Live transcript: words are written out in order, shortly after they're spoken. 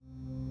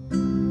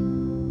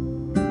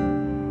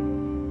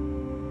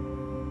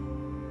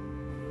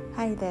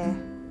Hi there,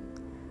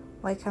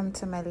 welcome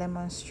to my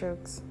Lemon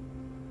Strokes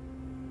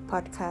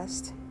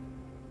podcast.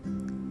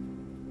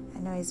 I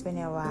know it's been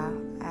a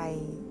while. I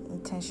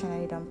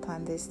intentionally don't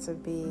plan this to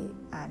be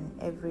an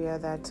every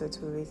other 2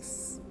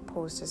 weeks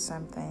post or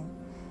something.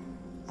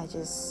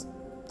 This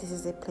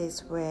is a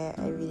place where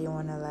I really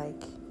want to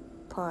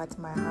pour out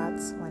my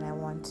heart when I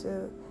want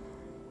to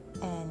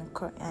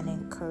and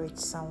encourage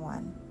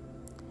someone.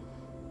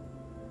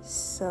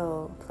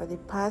 So, for the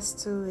past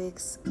 2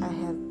 weeks, I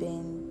have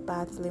been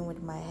battling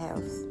with my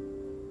health.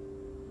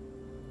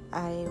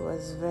 I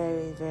was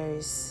very, very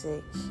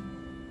sick,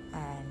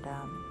 and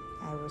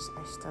I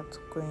stopped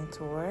going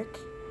to work.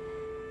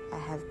 I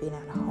have been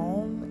at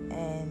home,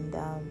 and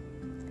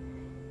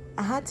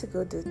I had to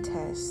go do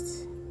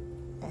tests,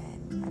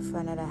 and I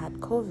found out I had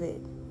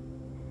COVID.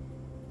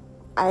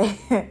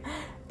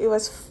 It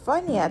was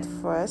funny at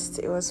first.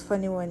 It was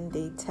funny when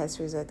the test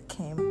result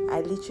came.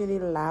 I literally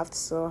laughed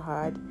so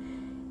hard.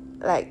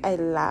 I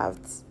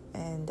laughed,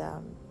 and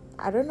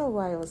I don't know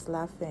why I was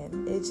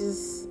laughing.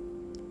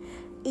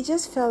 It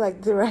just felt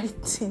like the right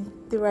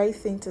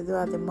thing to do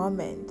at the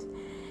moment.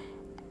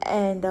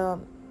 And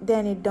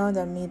then it dawned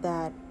on me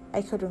that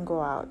I couldn't go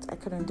out. I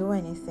couldn't do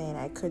anything.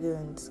 I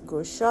couldn't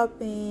go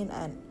shopping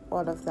and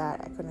all of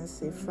that. I couldn't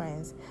see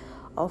friends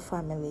or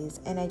families,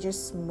 and I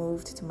just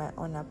moved to my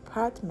own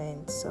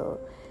apartment, so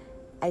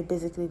I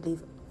basically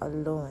live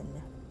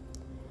alone.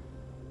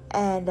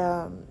 And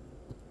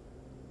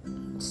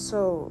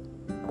so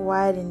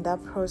while in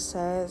that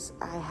process,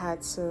 I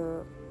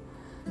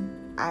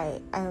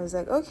was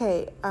like,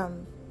 okay,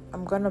 I'm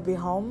gonna be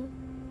home,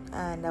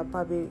 and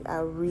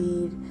I'll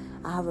read.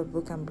 I have a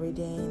book I'm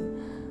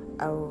reading.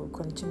 I will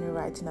continue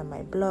writing on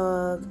my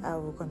blog. I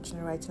will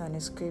continue writing on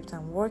a script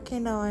I'm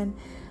working on.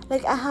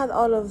 I had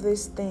all of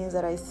these things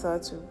that I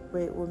thought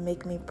would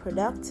make me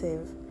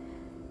productive.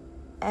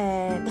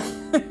 And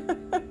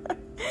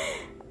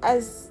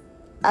as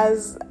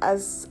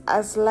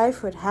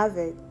life would have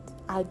it,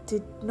 I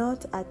did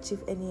not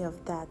achieve any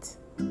of that.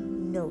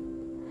 No.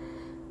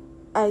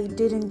 I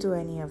didn't do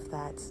any of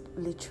that,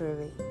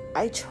 literally.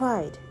 I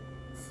tried.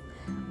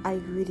 I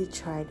really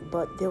tried,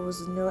 but there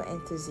was no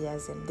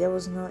enthusiasm. There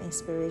was no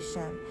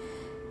inspiration.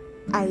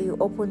 I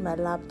opened my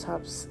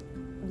laptops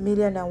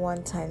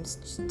 1,000,001 times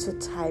to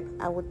type.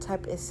 I would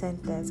type a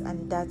sentence,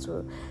 and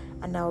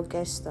I would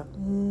get stuck.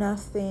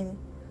 Nothing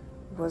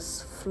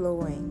was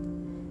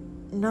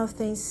flowing.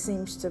 Nothing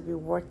seems to be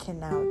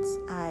working out.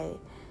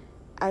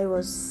 I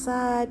was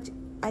sad.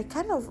 I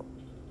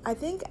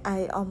think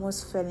I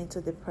almost fell into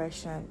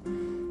depression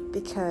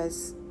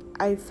because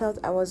I felt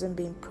I wasn't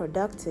being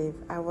productive.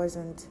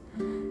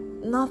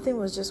 Nothing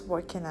was just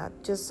working out.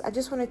 I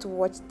just wanted to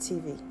watch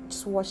TV,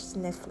 just watch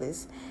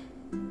Netflix.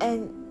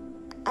 And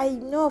I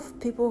know of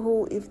people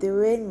who, if they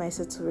were in my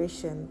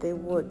situation, they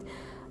would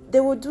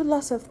do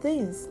lots of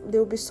things. They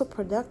would be so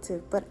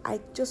productive, but I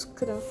just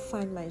couldn't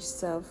find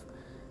myself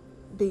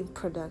being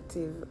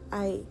productive.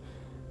 I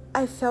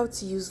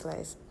felt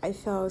useless. I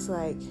felt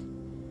like,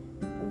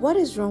 what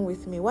is wrong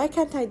with me? Why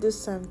can't I do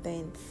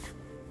something?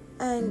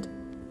 And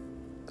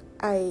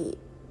I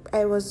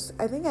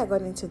think I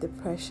got into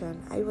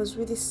depression. I was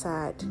really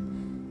sad.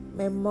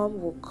 My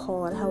mom would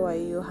call, how are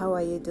you? How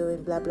are you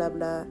doing? Blah, blah,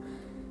 blah.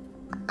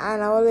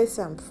 And I always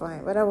say I'm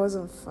fine, but I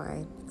wasn't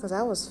fine because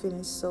I was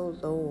feeling so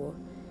low.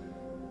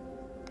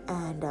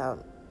 And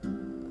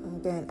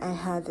then I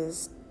had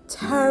this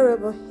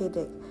terrible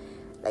headache.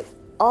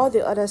 All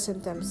the other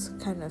symptoms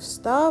kind of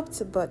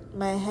stopped, but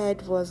my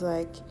head was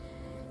like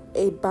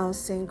a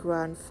bouncing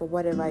ground for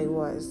whatever it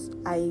was.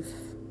 I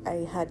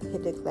had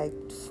headache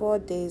 4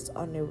 days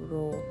on a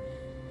row,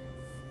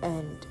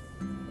 and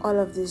all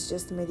of this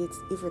just made it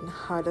even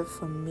harder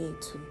for me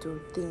to do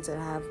things that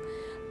I have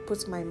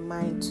put my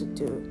mind to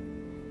do.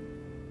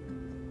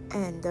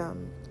 And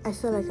I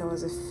felt like I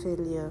was a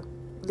failure.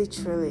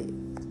 Literally,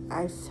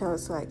 I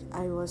felt like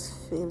I was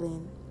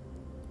failing.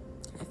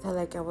 I felt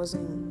like I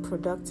wasn't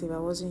productive. I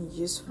wasn't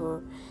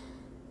useful.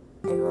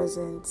 I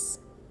wasn't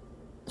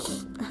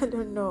I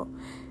don't know.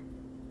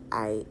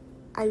 I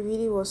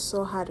really was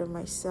so hard on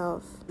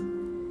myself.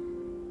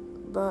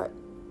 But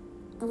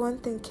one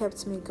thing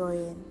kept me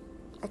going.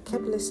 I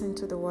kept listening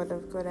to the Word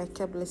of God. I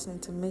kept listening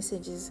to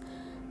messages,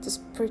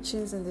 just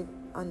preachings on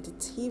the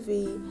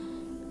TV,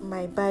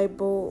 my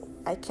Bible.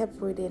 I kept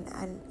reading,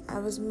 and I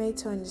was made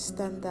to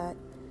understand that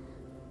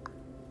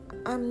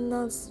I'm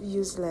not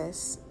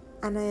useless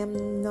and I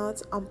am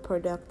not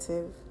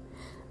unproductive.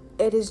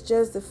 It is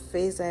just the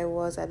phase I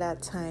was at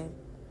that time.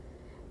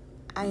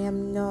 I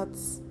am not,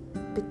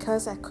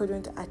 because I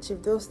couldn't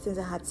achieve those things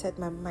I had set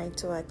my mind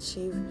to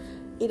achieve.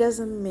 It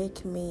doesn't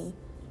make me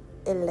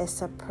a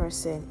lesser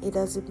person. It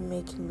doesn't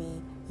make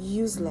me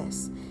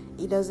useless.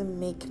 It doesn't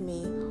make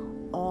me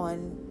I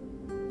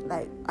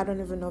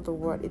don't even know the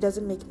word. It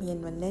doesn't make me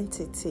an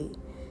entity.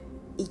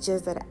 It's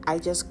just that I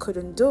just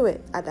couldn't do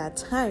it at that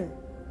time.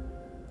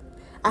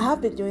 I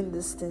have been doing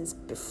these things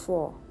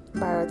before,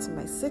 prior to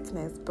my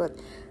sickness, but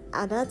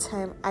at that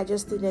time, I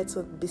just needed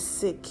to be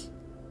sick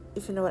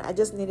if you know what, I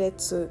just needed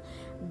to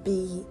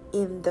be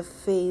in the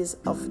phase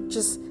of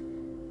just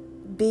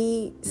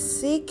be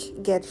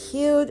sick, get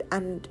healed,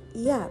 and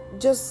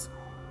just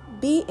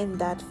be in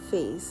that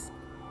phase.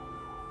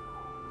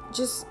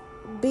 Just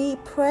be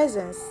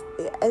present,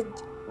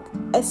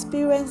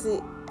 experience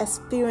the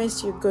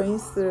experience you're going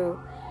through,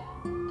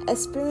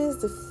 experience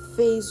the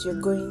phase you're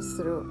going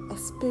through,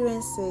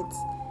 experience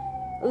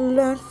it,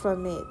 learn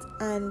from it.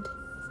 And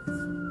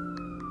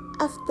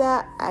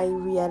after I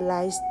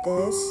realized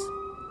this,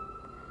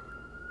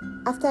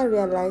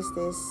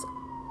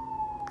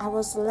 I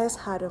was less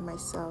hard on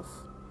myself.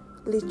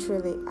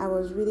 Literally, I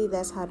was really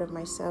less hard on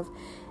myself.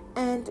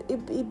 And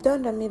it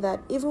dawned on me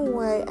that even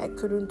while I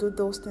couldn't do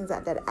those things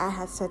that I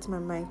had set my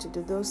mind to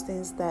do, those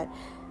things that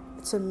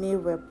to me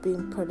were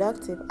being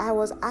productive, I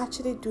was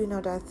actually doing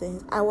other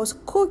things. I was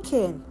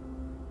cooking,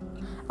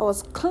 I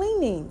was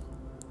cleaning,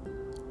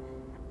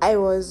 I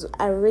was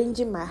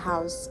arranging my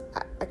house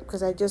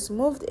because I just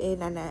moved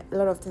in and a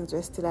lot of things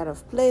were still out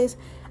of place.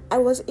 I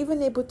was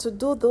even able to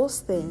do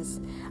those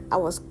things. I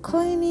was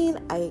cleaning,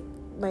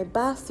 my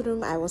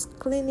bathroom, I was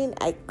cleaning,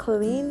 I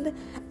cleaned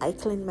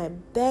my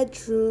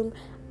bedroom,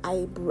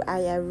 I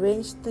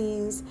arranged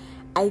things,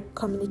 I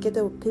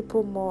communicated with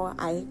people more,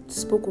 I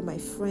spoke with my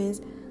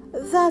friends.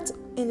 That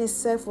in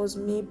itself was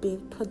me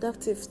being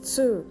productive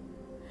too.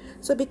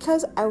 So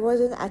because I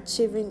wasn't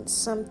achieving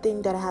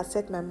something that I had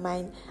set my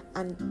mind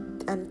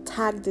and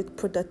tagged it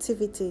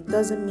productivity,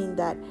 doesn't mean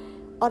that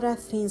other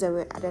things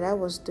that I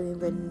was doing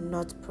were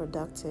not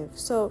productive.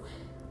 So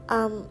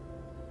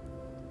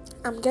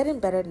I'm getting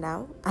better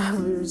now.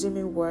 I'm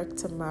resuming work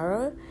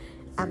tomorrow.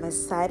 I'm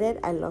excited.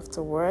 I love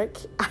to work.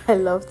 I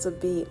love to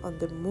be on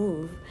the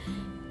move.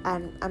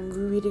 And I'm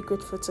really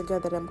grateful to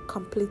God that I'm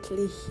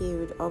completely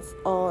healed of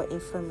all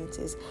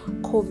infirmities.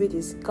 COVID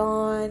is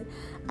gone.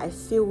 I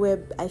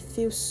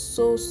feel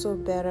so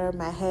better.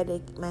 My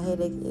headache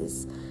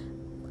is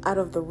out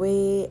of the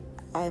way.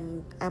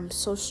 I'm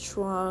so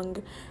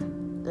strong.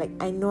 Like,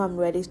 I know I'm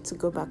ready to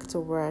go back to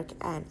work,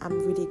 and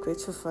I'm really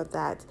grateful for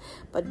that.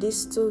 But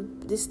this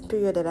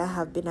period that I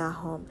have been at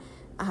home,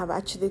 I have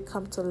actually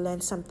come to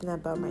learn something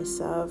about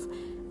myself,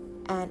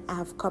 and I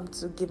have come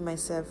to give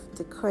myself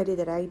the credit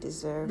that I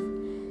deserve.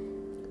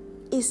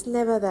 It's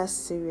never that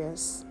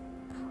serious.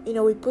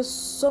 We put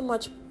so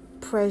much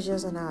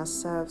pressures on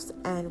ourselves,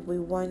 and I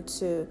want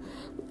to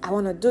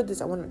do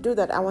this, I want to do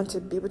that, I want to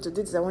be able to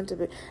do this, and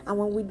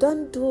when we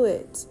don't do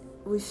it,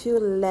 we feel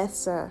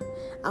lesser,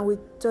 and we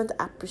don't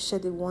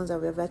appreciate the ones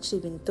that we've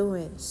actually been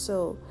doing.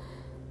 So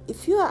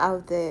if you are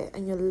out there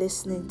and you're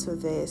listening to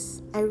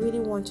this, I really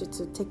want you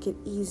to take it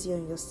easy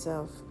on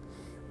yourself.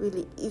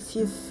 Really, if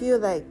you feel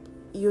like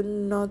you're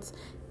not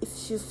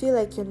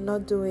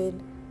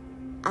doing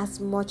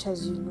as much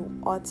as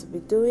you ought to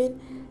be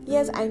doing,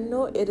 yes, I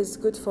know it is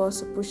good for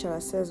us to push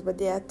ourselves, but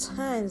there are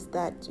times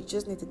that you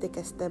just need to take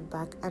a step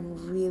back and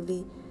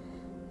really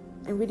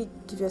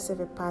give yourself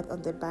a pat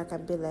on the back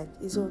and be like,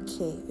 it's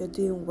okay, you're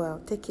doing well,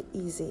 take it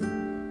easy.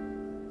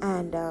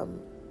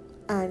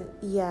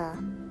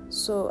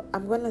 So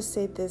I'm gonna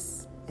say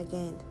this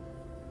again,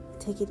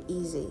 take it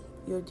easy,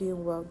 you're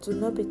doing well. Do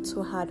not be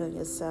too hard on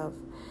yourself.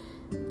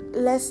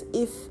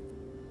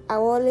 I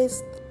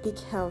always pick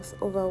health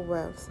over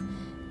wealth.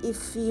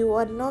 If you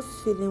are not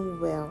feeling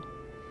well,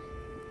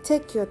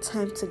 take your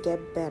time to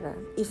get better.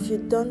 If you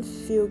don't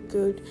feel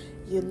good,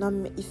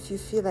 if you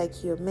feel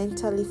like you're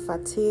mentally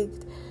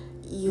fatigued,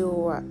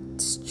 you're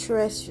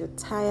stressed, you're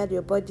tired,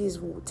 your body is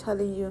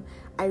telling you,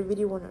 I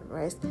really want to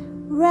rest.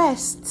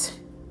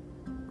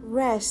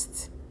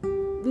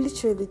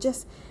 Literally,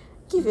 just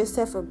give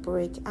yourself a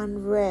break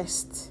and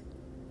rest.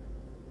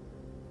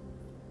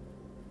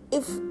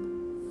 If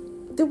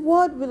the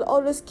world will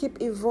always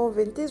keep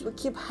evolving, things will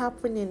keep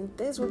happening,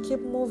 things will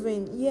keep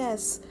moving,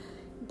 yes,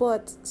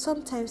 but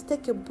sometimes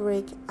take a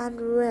break and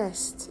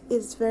rest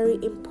is very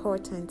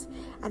important.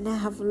 And I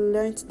have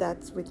learned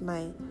that with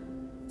my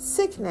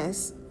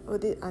sickness,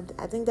 and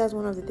I think that's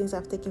one of the things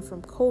I've taken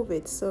from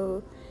COVID.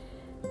 So,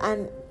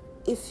 and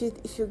if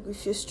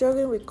you're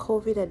struggling with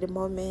COVID at the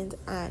moment,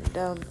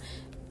 and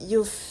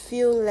you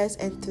feel less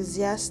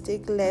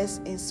enthusiastic, less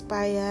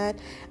inspired,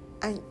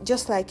 and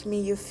just like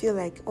me, you feel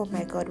like, oh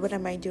my God, what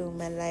am I doing with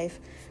my life?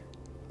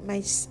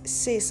 My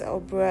sis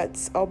or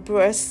breasts.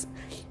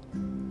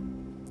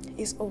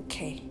 It's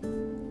okay.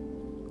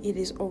 It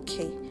is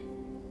okay.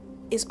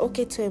 It's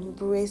okay to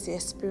embrace the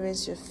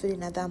experience you're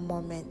feeling at that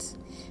moment.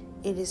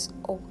 It is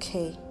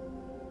okay.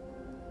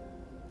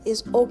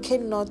 It's okay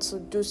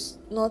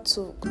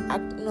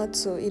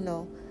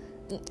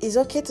it's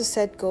okay to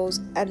set goals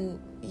and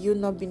you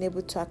not being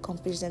able to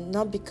accomplish them,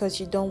 not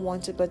because you don't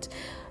want to, but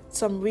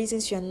some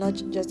reasons you're not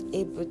just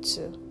able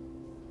to.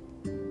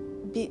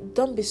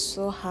 Don't be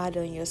so hard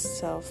on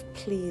yourself,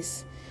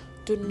 please.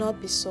 Do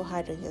not be so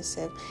hard on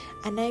yourself.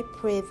 And I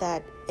pray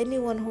that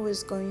anyone who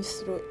is going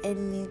through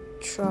any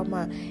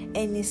trauma,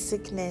 any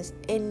sickness,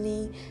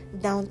 any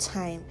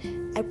downtime.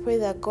 I pray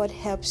that God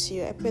helps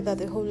you. I pray that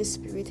the Holy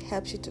Spirit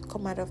helps you to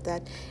come out of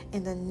that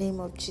in the name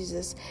of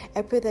Jesus.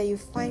 I pray that you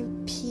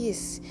find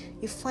peace.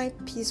 You find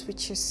peace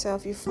with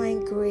yourself. You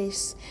find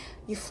grace.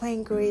 You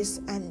find grace,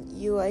 and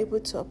you are able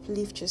to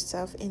uplift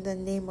yourself in the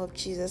name of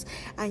Jesus.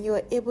 And you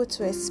are able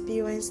to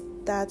experience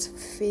that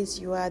phase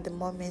you are at the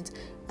moment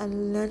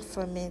and learn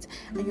from it.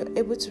 And you're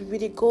able to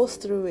really go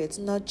through it,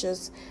 not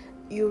just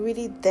you're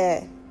really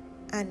there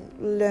and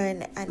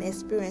learn and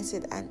experience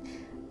it. And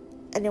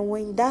then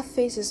when that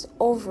phase is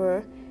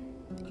over,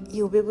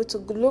 you'll be able to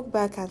look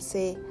back and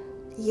say,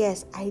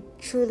 yes, I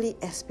truly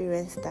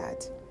experienced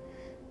that.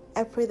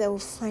 I pray that we'll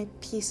find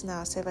peace in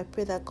ourselves. I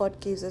pray that God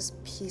gives us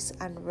peace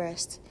and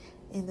rest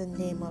in the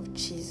name of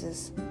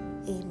Jesus.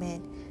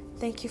 Amen.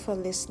 Thank you for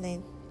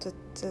listening.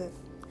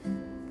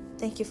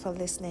 Thank you for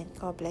listening.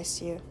 God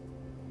bless you.